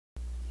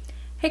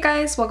Hey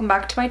guys, welcome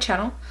back to my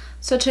channel.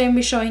 So today I'm going to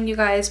be showing you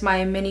guys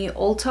my mini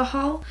Ulta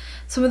haul.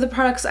 Some of the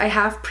products I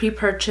have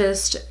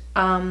pre-purchased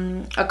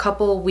a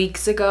couple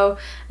weeks ago,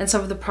 and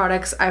some of the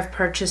products I've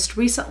purchased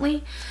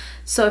recently.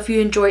 So if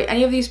you enjoy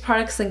any of these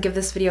products, then give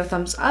this video a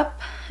thumbs up,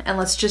 and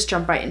let's just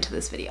jump right into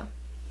this video.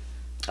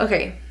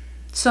 Okay,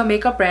 so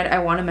makeup brand I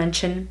want to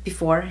mention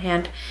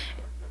beforehand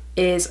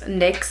is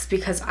NYX,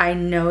 because I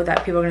know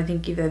that people are going to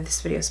think either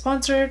this video is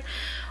sponsored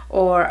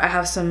or I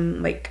have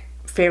some like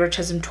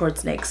favoritism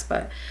towards NYX,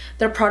 but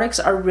their products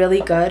are really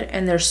good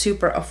and they're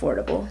super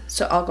affordable.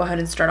 So I'll go ahead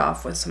and start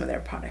off with some of their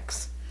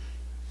products.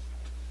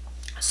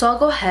 So I'll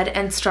go ahead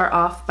and start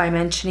off by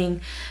mentioning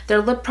their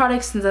lip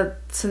products,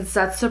 since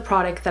that's the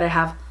product that I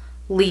have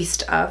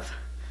least of.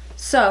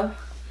 So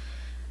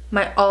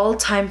my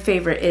all-time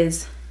favorite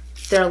is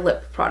their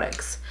lip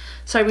products.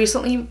 So I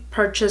recently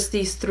purchased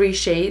these 3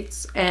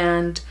 shades,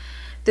 and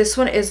this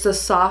one is the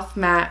Soft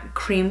Matte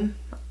Cream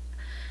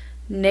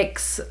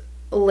NYX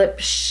lip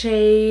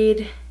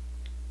shade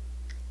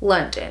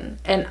London,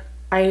 and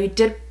I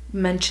did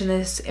mention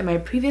this in my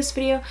previous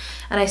video,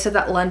 and I said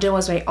that London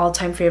was my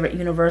all-time favorite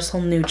universal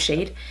nude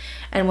shade,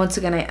 and once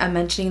again I am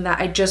mentioning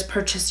that I just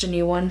purchased a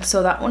new one.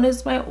 So that one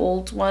is my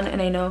old one,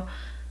 and I know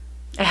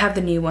I have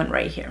the new one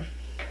right here.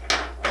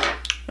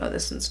 No,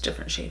 this one's a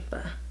different shade,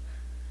 but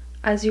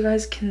as you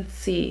guys can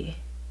see,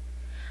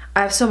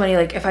 I have so many.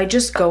 Like, if I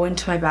just go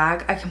into my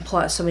bag, I can pull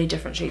out so many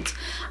different shades.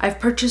 I've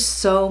purchased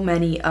so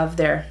many of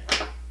their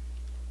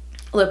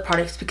lip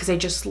products because I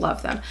just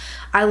love them.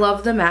 I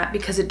love the matte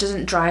because it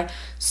doesn't dry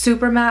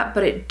super matte,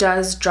 but it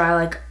does dry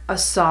like a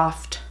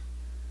soft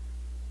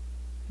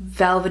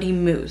velvety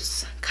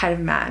mousse kind of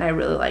matte, and I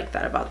really like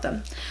that about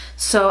them.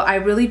 So I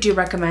really do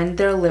recommend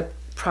their lip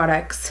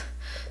products.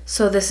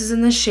 So this is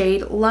in the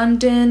shade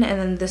London, and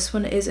then this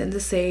one is in the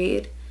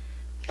shade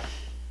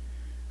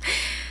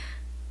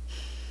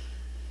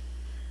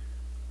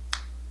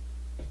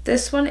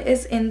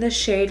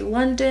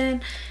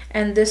London,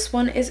 and this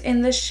one is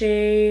in the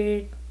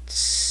shade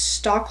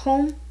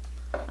Stockholm.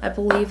 I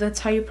believe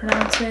that's how you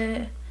pronounce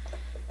it.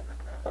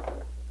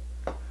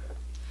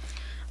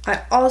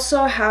 I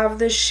also have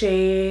the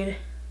shade,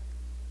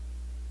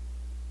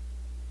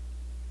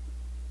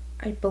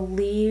 I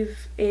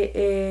believe it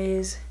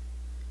is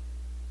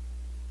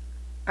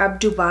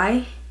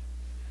Dubai.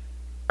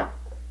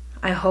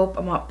 I hope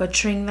I'm not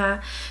butchering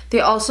that. They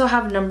also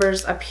have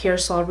numbers up here,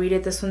 so I'll read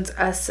it. This one's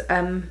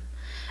SMLC09,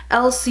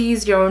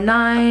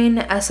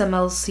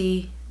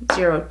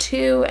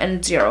 SMLC02,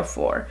 and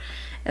 04.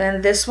 And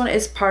then this one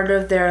is part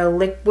of their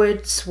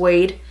Liquid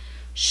Suede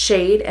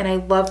shade, and I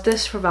love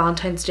this for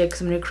Valentine's Day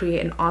because I'm going to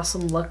create an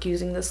awesome look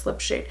using this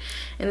lip shade.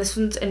 And this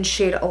one's in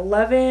shade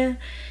 11,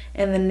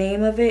 and the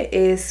name of it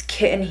is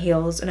Kitten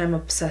Heels, and I'm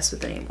obsessed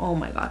with the name. Oh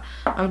my god,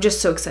 I'm just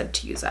so excited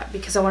to use that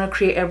because I want to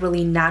create a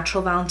really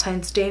natural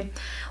Valentine's Day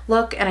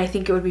look, and I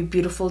think it would be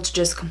beautiful to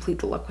just complete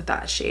the look with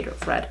that shade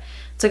of red.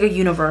 It's like a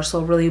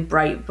universal, really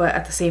bright, but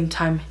at the same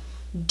time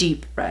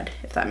deep red,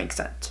 if that makes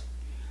sense.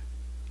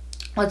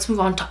 Let's move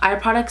on to eye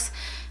products.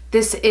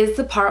 This is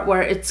the part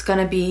where it's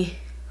gonna be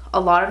a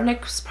lot of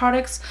NYX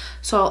products.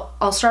 So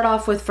I'll start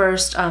off with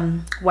first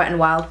Wet n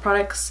Wild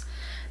products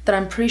that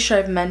I'm pretty sure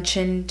I've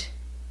mentioned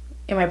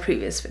in my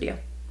previous video.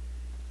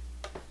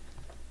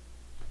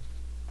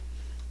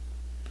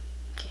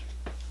 Okay.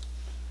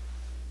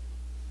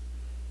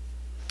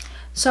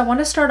 So I want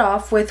to start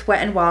off with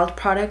Wet n Wild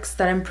products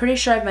that I'm pretty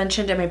sure I've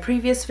mentioned in my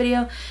previous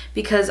video,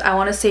 because I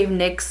want to save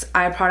NYX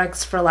eye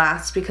products for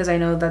last, because I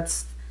know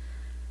that's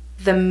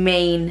the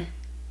main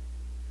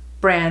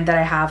brand that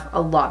I have a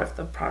lot of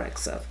the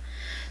products of.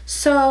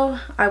 So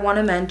I want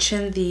to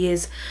mention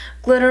these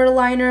glitter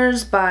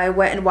liners by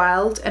Wet n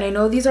Wild, and I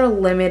know these are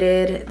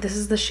limited. This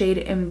is the shade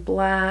in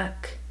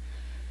black,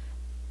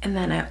 and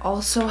then I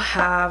also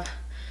have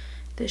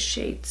the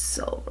shade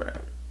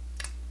Silver.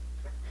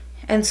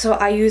 And so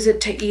I use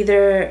it to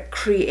either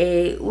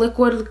create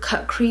liquid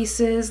cut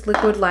creases,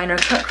 liquid liner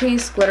cut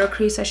crease, glitter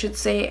crease I should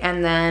say,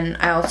 and then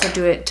I also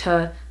do it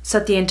to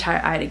set the entire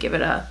eye to give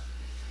it a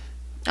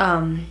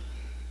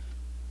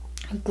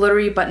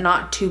glittery but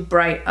not too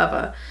bright of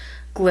a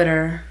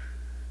glitter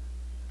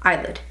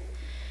eyelid.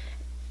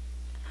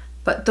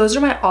 But those are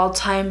my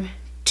all-time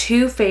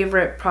 2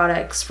 favorite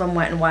products from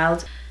Wet n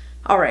Wild.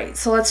 Alright,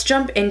 so let's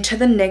jump into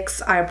the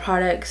NYX eye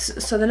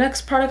products. So the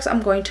next products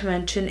I'm going to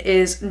mention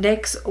is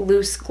NYX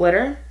Loose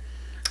Glitter,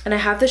 and I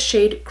have the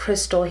shade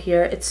Crystal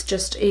here. It's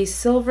just a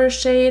silver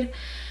shade,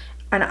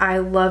 and I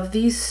love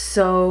these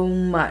so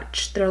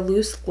much. They're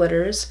loose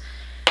glitters,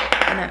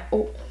 and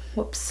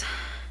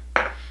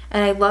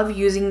and I love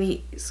using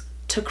these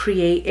to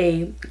create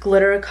a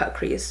glitter cut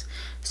crease,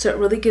 so it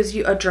really gives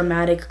you a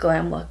dramatic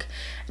glam look.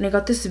 And I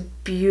got this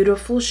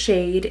beautiful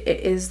shade.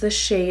 It is the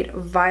shade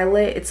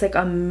Violet. It's like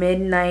a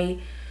midnight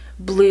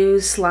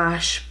blue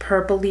slash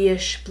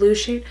purpley-ish blue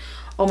shade.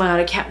 Oh my god,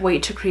 I can't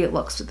wait to create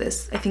looks with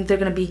this. I think they're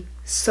gonna be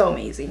so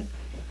amazing.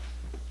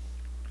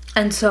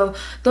 And so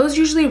those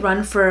usually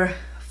run for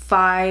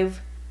 $5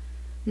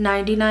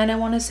 $5.99, I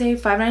want to say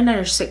 $5.99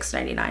 or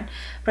 $6.99,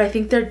 but I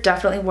think they're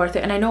definitely worth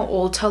it. And I know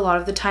Ulta a lot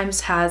of the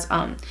times has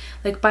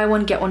like buy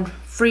one get one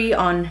free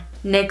on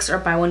NYX, or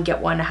buy one get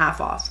one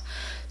half off.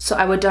 So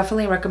I would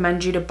definitely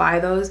recommend you to buy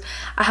those.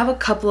 I have a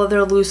couple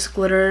other loose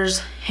glitters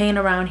hanging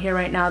around here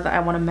right now that I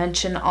want to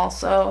mention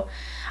also.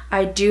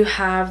 I do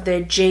have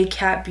the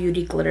J-Cat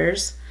Beauty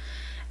glitters,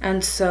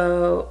 and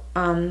so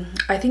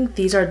I think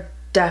these are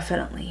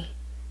definitely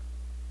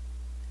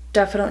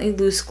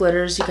loose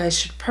glitters you guys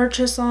should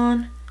purchase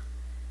on.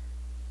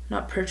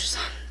 Not purchase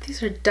on.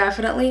 These are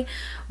definitely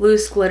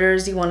loose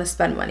glitters you want to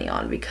spend money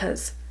on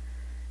because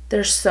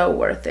they're so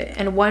worth it.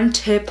 And one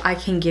tip I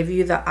can give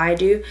you that I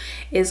do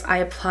is I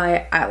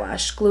apply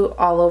eyelash glue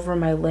all over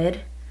my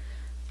lid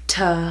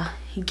to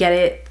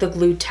get the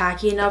glue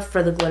tacky enough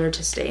for the glitter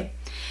to stay.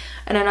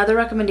 And another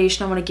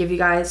recommendation I want to give you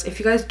guys, if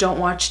you guys don't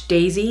watch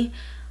Daisy,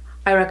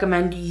 I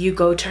recommend you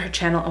go to her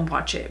channel and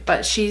watch it.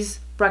 But she's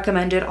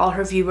recommended all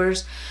her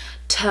viewers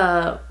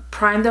to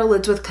prime their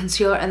lids with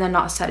concealer and then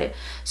not set it.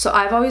 So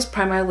I've always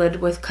primed my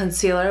lid with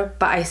concealer,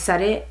 but I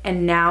set it,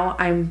 and now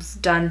I'm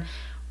done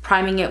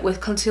priming it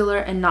with concealer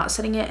and not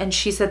setting it. And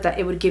she said that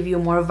it would give you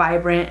a more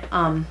vibrant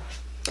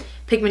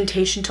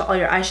pigmentation to all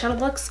your eyeshadow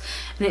looks,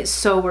 and it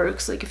so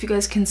works. Like, if you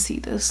guys can see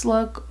this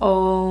look,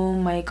 oh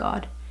my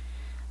god,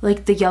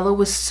 like the yellow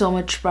was so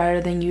much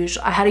brighter than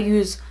usual. I had to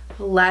use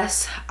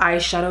less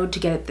eyeshadow to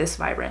get it this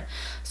vibrant,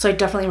 so I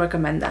definitely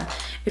recommend that.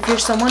 If you're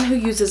someone who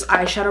uses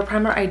eyeshadow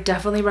primer, I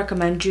definitely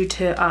recommend you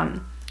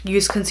to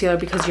use concealer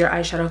because your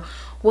eyeshadow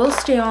will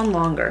stay on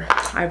longer.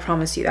 I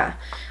promise you that.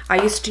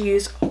 I used to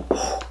use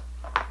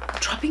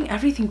dropping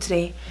everything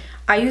today.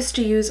 I used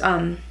to use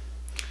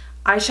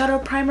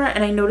eyeshadow primer,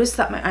 and I noticed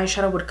that my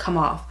eyeshadow would come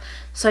off,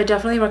 so I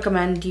definitely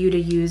recommend you to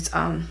use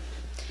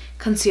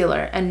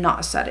concealer and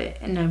not set it,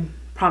 and I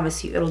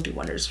promise you it'll do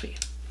wonders for you.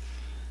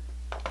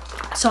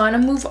 So I'm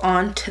gonna move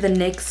on to the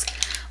NYX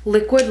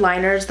liquid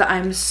liners that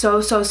I'm so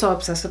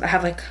obsessed with. I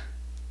have like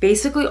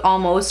basically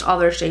almost all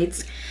their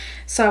shades,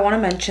 so I want to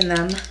mention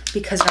them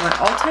because they're my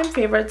all-time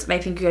favorites, and I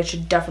think you guys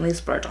should definitely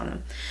splurge on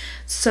them.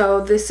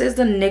 So this is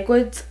the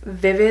NYX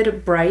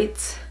Vivid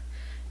Brights,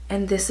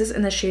 and this is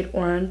in the shade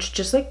orange.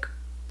 Just like,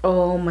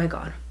 oh my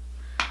god,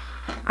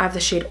 I have the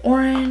shade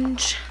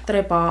orange that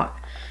I bought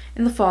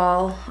in the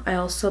fall. I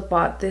also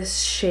bought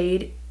this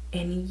shade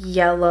in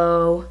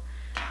yellow.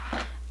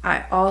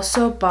 I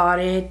also bought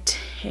it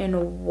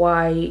in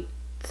white.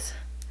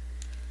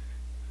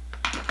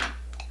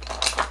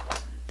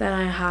 Then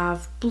I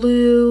have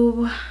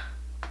blue.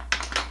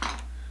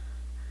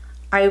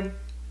 I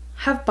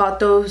have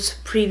bought those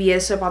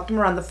previous. I bought them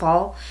around the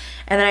fall,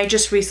 and then I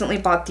just recently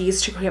bought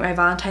these to create my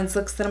Valentine's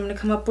looks that I'm going to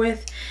come up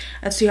with.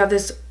 And so you have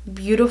this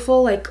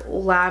beautiful like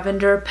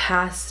lavender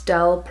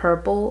pastel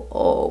purple.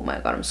 Oh my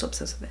god, I'm so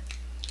obsessed with it.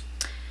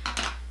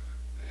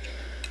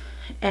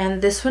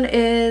 And this one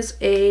is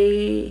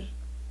a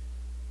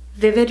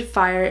Vivid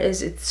Fire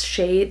is its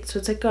shade, so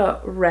it's like a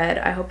red.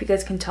 I hope you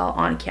guys can tell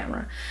on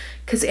camera,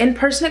 because in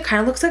person it kind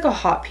of looks like a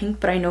hot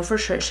pink, but I know for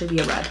sure it should be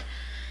a red.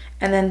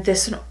 And then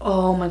this one,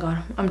 oh my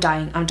god, I'm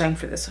dying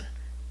for this one.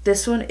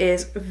 This one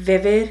is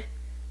Vivid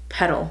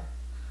Petal.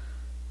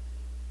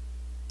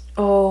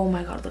 Oh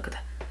my god, look at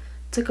that.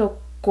 It's like a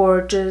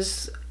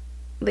gorgeous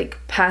like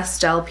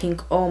pastel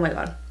pink. Oh my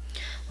god,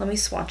 let me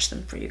swatch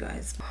them for you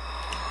guys.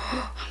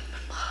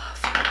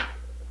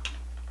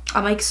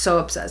 I'm like so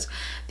obsessed.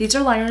 These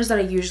are liners that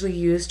I usually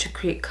use to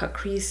create cut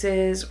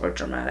creases or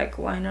dramatic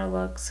liner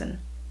looks, and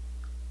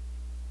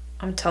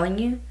I'm telling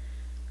you,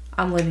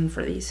 I'm living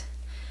for these.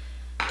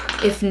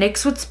 If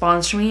NYX would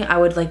sponsor me, I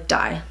would like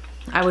die.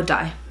 I would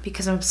die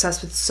because I'm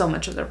obsessed with so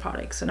much of their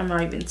products, and I'm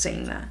not even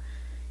saying that,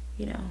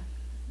 you know,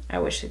 I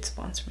wish they'd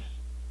sponsor me,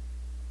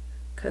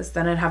 because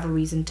then I'd have a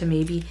reason to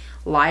maybe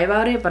lie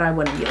about it, but I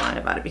wouldn't be lying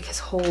about it because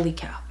holy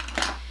cow,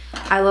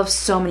 I love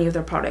so many of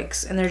their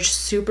products, and they're just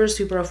super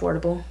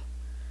affordable,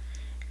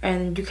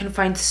 and you can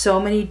find so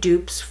many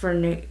dupes for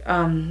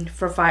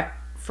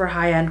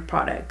high-end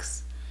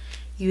products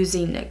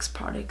using NYX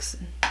products.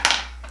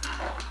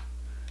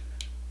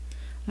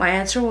 My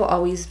answer will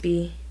always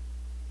be,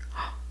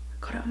 oh, I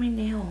got it on my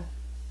nail.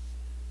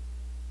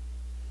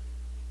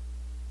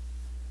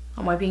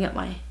 I'm wiping up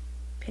my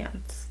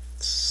pants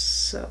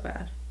so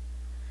bad.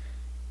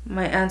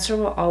 My answer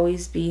will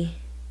always be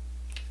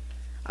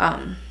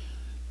buy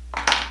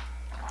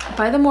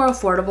the more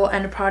affordable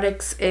end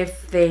products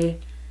if they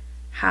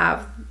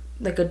have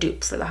like a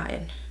dupe for the high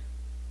end.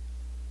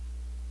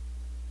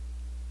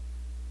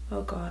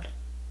 Oh god.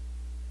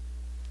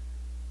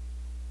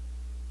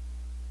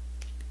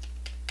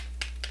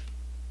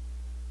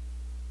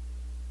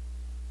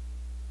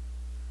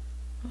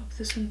 I hope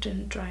this one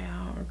didn't dry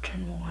out or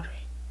turn watery.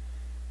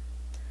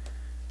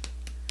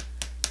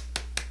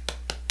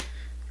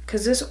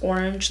 Because this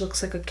orange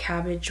looks like a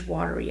cabbage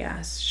watery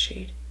ass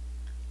shade.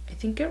 I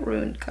think it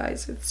ruined,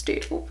 guys. It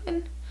stayed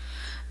open.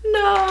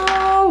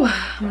 No!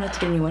 I'm gonna have to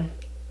get a new one.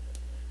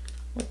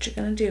 What you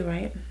gonna do,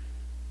 right?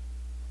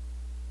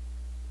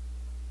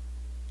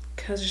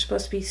 Because they're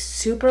supposed to be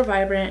super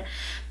vibrant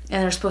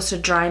and they're supposed to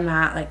dry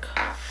matte like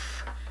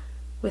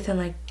within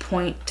like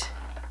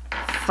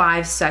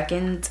 0.5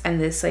 seconds, and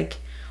this like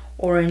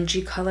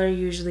orangey color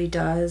usually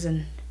does,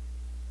 and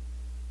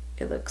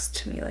it looks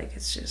to me like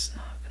it's just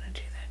not gonna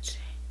do that today.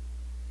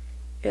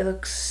 It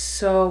looks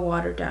so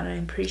watered down, and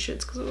I'm pretty sure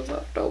it's because it was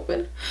left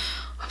open.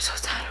 I'm so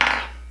sad.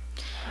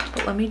 Okay.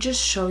 But let me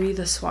just show you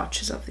the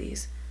swatches of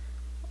these.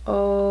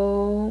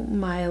 Oh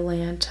my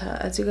Lanta,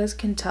 as you guys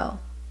can tell,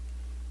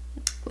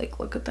 like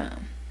look at that.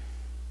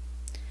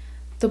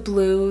 The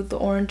blue, the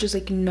orange is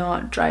like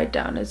not dried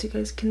down, as you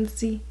guys can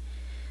see.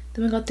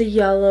 Then we got the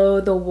yellow,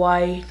 the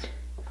white,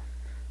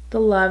 the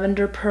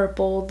lavender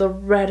purple, the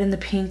red, and the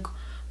pink.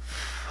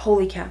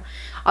 Holy cow.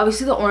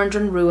 Obviously the orange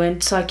one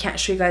ruined, so I can't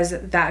show you guys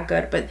that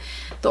good, but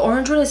the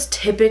orange one is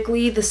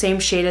typically the same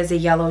shade as the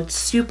yellow. It's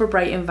super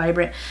bright and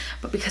vibrant,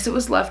 but because it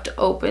was left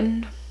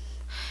open,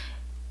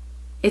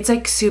 it's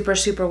like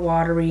super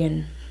watery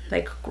and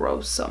like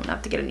gross, so I'm gonna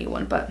have to get a new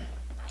one. But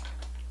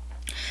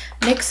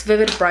NYX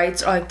Vivid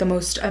Brights are like the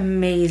most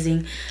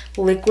amazing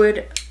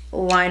liquid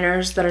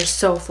liners that are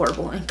so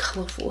affordable and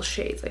colorful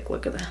shades. Like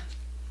look at that.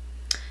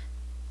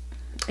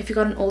 If you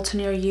got an Ulta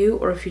near you,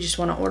 or if you just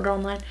want to order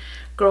online,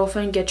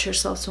 girlfriend, get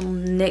yourself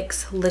some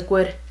NYX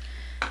Liquid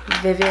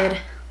Vivid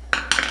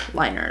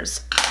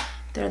liners.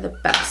 They're the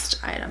best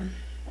item.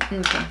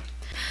 Okay.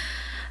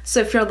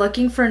 So if you're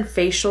looking for a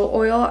facial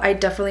oil, I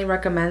definitely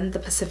recommend the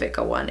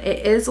Pacifica one.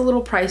 It is a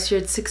little pricier,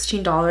 it's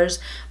 $16,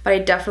 but I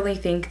definitely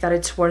think that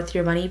it's worth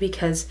your money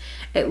because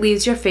it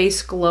leaves your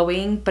face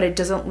glowing, but it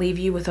doesn't leave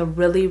you with a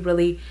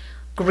really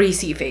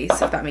greasy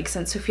face, if that makes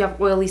sense. So if you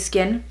have oily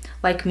skin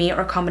like me,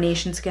 or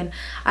combination skin,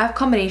 I have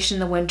combination in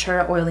the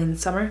winter, oily in the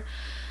summer.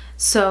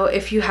 So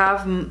if you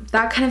have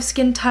that kind of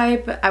skin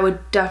type, I would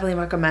definitely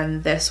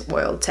recommend this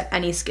oil to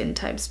any skin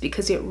types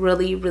because it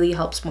really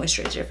helps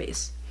moisturize your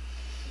face.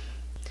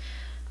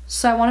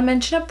 So I want to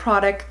mention a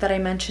product that I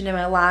mentioned in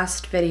my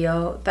last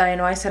video that I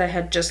know I said I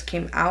had just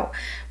came out,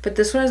 but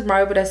this one is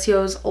Mario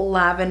Badescu's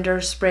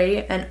lavender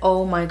spray, and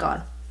oh my god,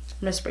 I'm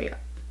gonna spray it.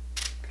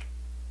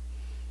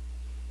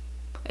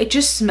 It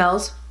just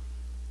smells,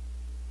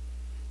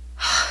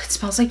 it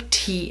smells like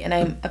tea, and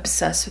I'm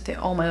obsessed with it.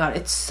 Oh my god,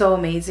 it's so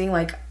amazing.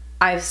 Like,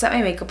 I've set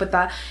my makeup with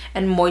that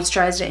and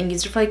moisturized it and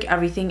used it for like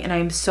everything, and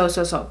I'm so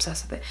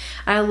obsessed with it.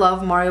 And I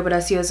love Mario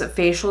Badescu's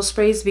facial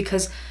sprays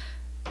because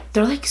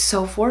they're like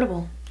so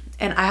affordable,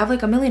 and I have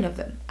like a million of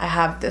them. I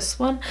have this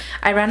one,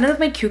 I ran out of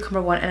my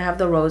cucumber one, and I have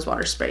the rose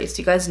water sprays.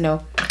 You guys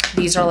know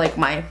these are like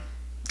my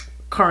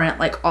current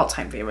like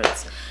all-time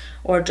favorites,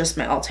 or just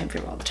my all-time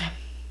favorite all the time.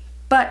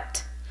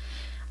 But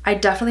I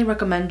definitely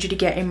recommend you to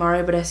get a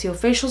Mario Badescu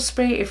facial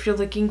spray if you're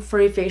looking for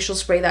a facial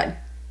spray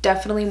that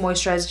definitely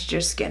moisturizes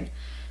your skin.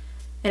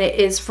 And it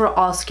is for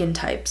all skin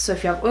types. So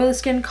if you have oily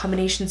skin,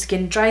 combination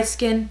skin, dry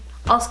skin,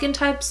 all skin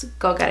types,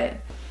 go get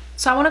it.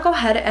 So I want to go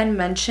ahead and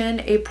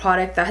mention a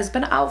product that has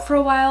been out for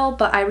a while,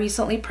 but I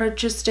recently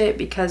purchased it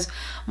because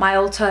my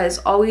Ulta is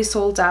always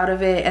sold out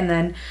of it, and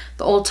then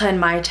the Ulta in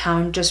my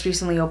town just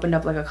recently opened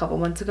up like a couple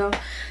months ago.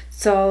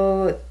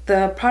 So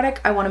the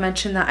product I want to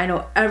mention that I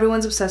know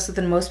everyone's obsessed with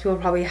and most people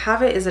probably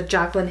have it is a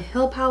Jaclyn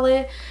Hill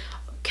palette.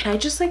 Can I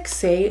just like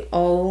say,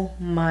 oh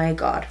my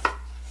god,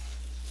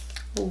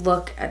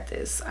 look at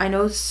this. I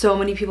know so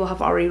many people have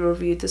already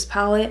reviewed this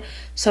palette,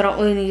 so I don't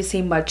really need to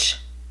say much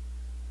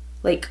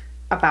like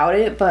about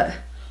it, but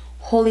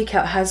holy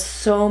cow, it has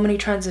so many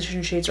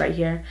transition shades right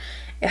here.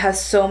 It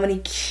has so many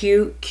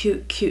cute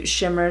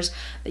shimmers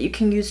that you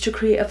can use to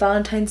create a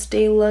Valentine's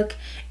Day look.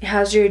 It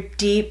has your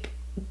deep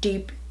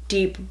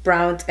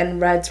browns and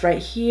reds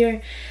right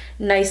here.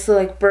 Nice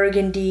little like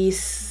burgundy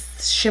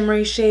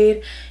shimmery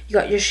shade. You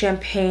got your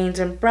champagnes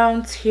and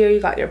browns here. You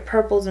got your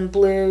purples and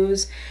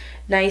blues.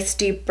 Nice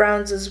deep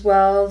browns as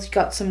well. You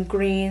got some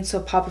green, so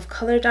a pop of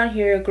color down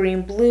here,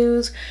 green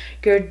blues,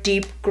 your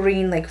deep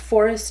green like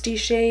foresty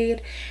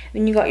shade.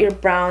 Then you got your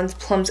browns,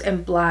 plums,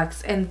 and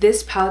blacks, and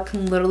this palette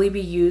can literally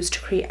be used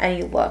to create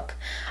any look.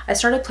 I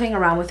started playing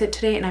around with it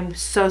today and I'm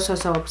so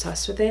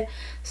obsessed with it.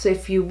 So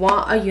if you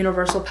want a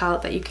universal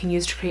palette that you can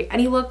use to create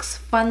any looks,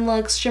 fun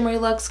looks, shimmery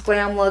looks,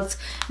 glam looks,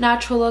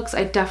 natural looks,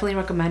 I definitely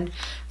recommend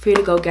for you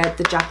to go get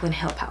the Jaclyn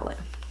Hill palette.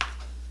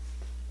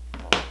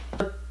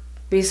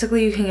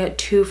 Basically, you can get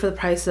two for the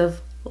price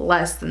of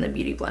less than the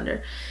Beauty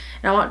Blender.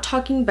 And I'm not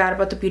talking bad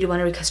about the Beauty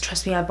Blender because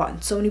trust me, I've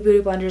bought so many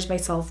Beauty Blenders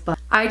myself, but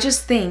I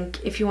just think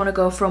if you want to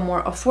go for a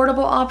more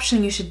affordable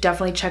option, you should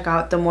definitely check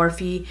out the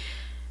Morphe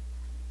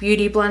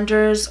Beauty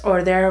Blenders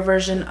or their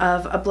version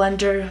of a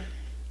blender,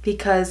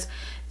 because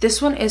this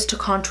one is to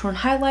contour and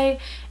highlight,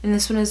 and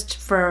this one is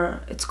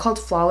for, it's called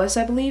Flawless,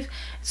 I believe.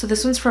 So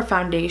this one's for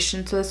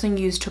foundation. So this one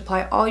you use to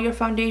apply all your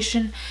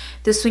foundation.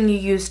 This one you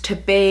use to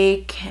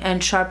bake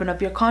and sharpen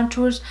up your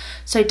contours.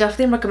 So I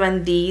definitely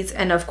recommend these.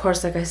 And of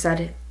course, like I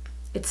said,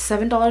 it's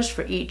 $7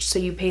 for each, so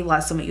you pay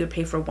less than what you would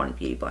pay for one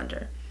beauty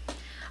blender.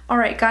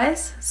 Alright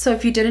guys, so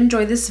if you did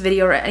enjoy this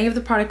video or any of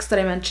the products that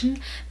I mentioned,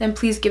 then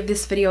please give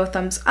this video a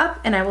thumbs up,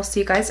 and I will see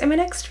you guys in my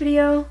next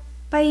video.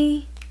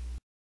 Bye!